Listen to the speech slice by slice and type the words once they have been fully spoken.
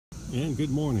And good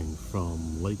morning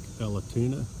from Lake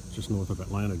Elatina, just north of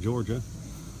Atlanta, Georgia.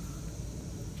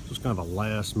 Just kind of a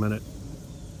last minute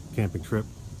camping trip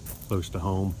close to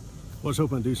home. I was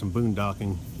hoping to do some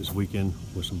boondocking this weekend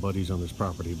with some buddies on this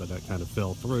property, but that kind of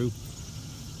fell through.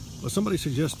 Well, somebody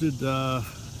suggested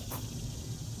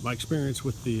my experience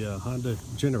with the Honda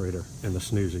generator and the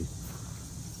Snoozy,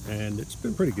 and it's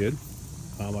been pretty good.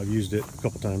 I've used it a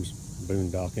couple times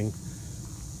boondocking.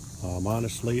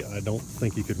 Honestly, I don't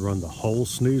think you could run the whole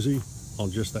Snoozy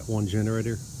on just that one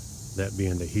generator, that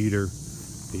being the heater,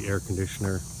 the air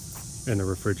conditioner, and the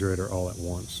refrigerator all at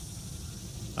once.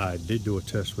 I did do a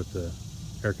test with the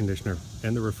air conditioner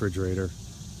and the refrigerator.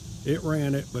 It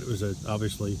ran it, but it was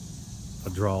obviously a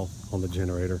draw on the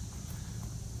generator.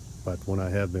 But when I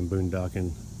have been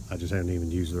boondocking, I just haven't even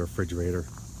used the refrigerator.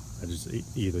 I just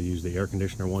either used the air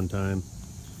conditioner one time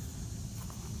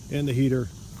and the heater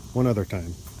one other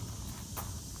time.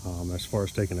 As far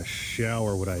as taking a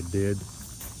shower, what I did,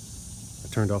 I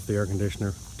turned off the air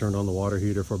conditioner, turned on the water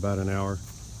heater for about an hour,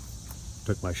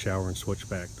 took my shower and switched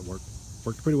back to work.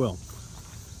 Worked pretty well.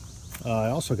 I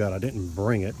also got, I didn't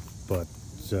bring it, but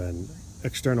it's an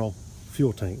external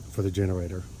fuel tank for the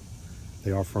generator.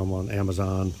 They offer them on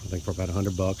Amazon, I think for about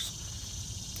 $100.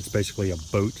 It's basically a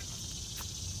boat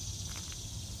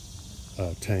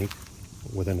tank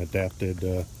with an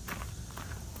adapted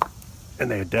and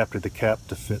they adapted the cap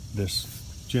to fit this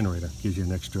generator. Gives you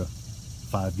an extra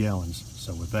 5 gallons.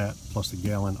 So with that, plus the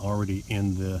gallon already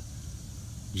in the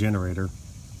generator,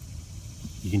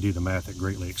 you can do the math. It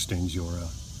greatly extends your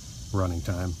running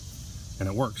time, and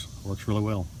it works. It works really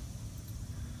well.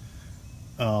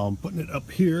 Putting it up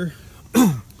here,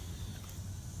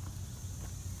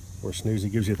 where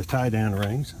Snoozy gives you the tie-down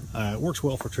rings. It works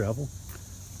well for travel.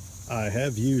 I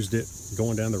have used it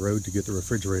going down the road to get the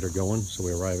refrigerator going. So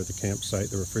we arrive at the campsite,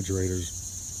 the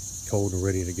refrigerator's cold and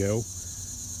ready to go.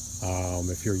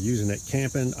 If you're using it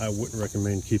camping, I wouldn't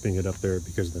recommend keeping it up there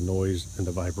because the noise and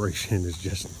the vibration is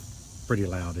just pretty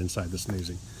loud inside the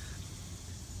Snoozy.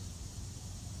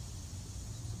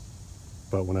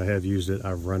 But when I have used it,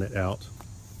 I've run it out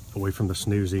away from the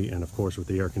Snoozy, and of course with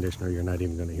the air conditioner, you're not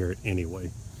even going to hear it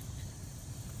anyway.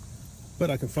 But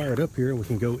I can fire it up here and we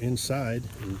can go inside,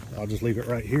 and I'll just leave it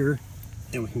right here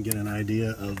and we can get an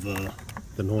idea of the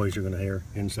noise you're going to hear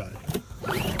inside.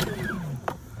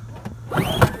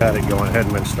 Got it going,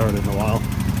 hadn't been started in a while.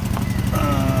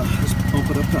 Let's bump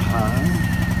it up to high.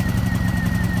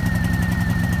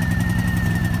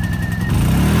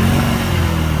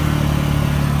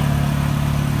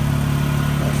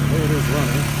 That's the way it is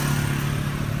running.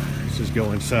 Let's just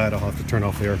go inside. I'll have to turn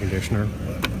off the air conditioner.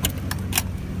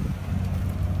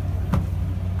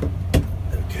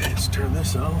 Let's turn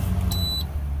this off.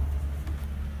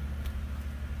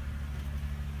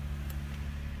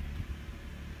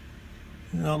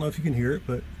 I don't know if you can hear it,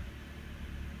 but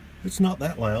it's not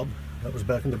that loud. That was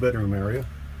back in the bedroom area.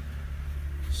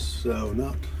 So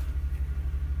not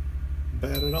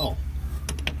bad at all.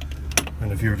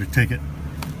 And if you were to take it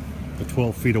the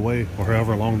 12 feet away, or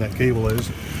however long that cable is,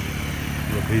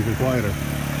 it'll be even quieter.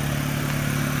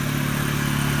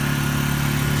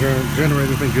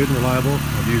 Generator's been good and reliable.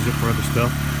 I've used it for other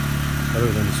stuff other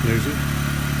than the Snoozy.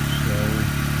 So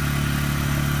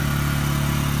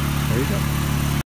there you go.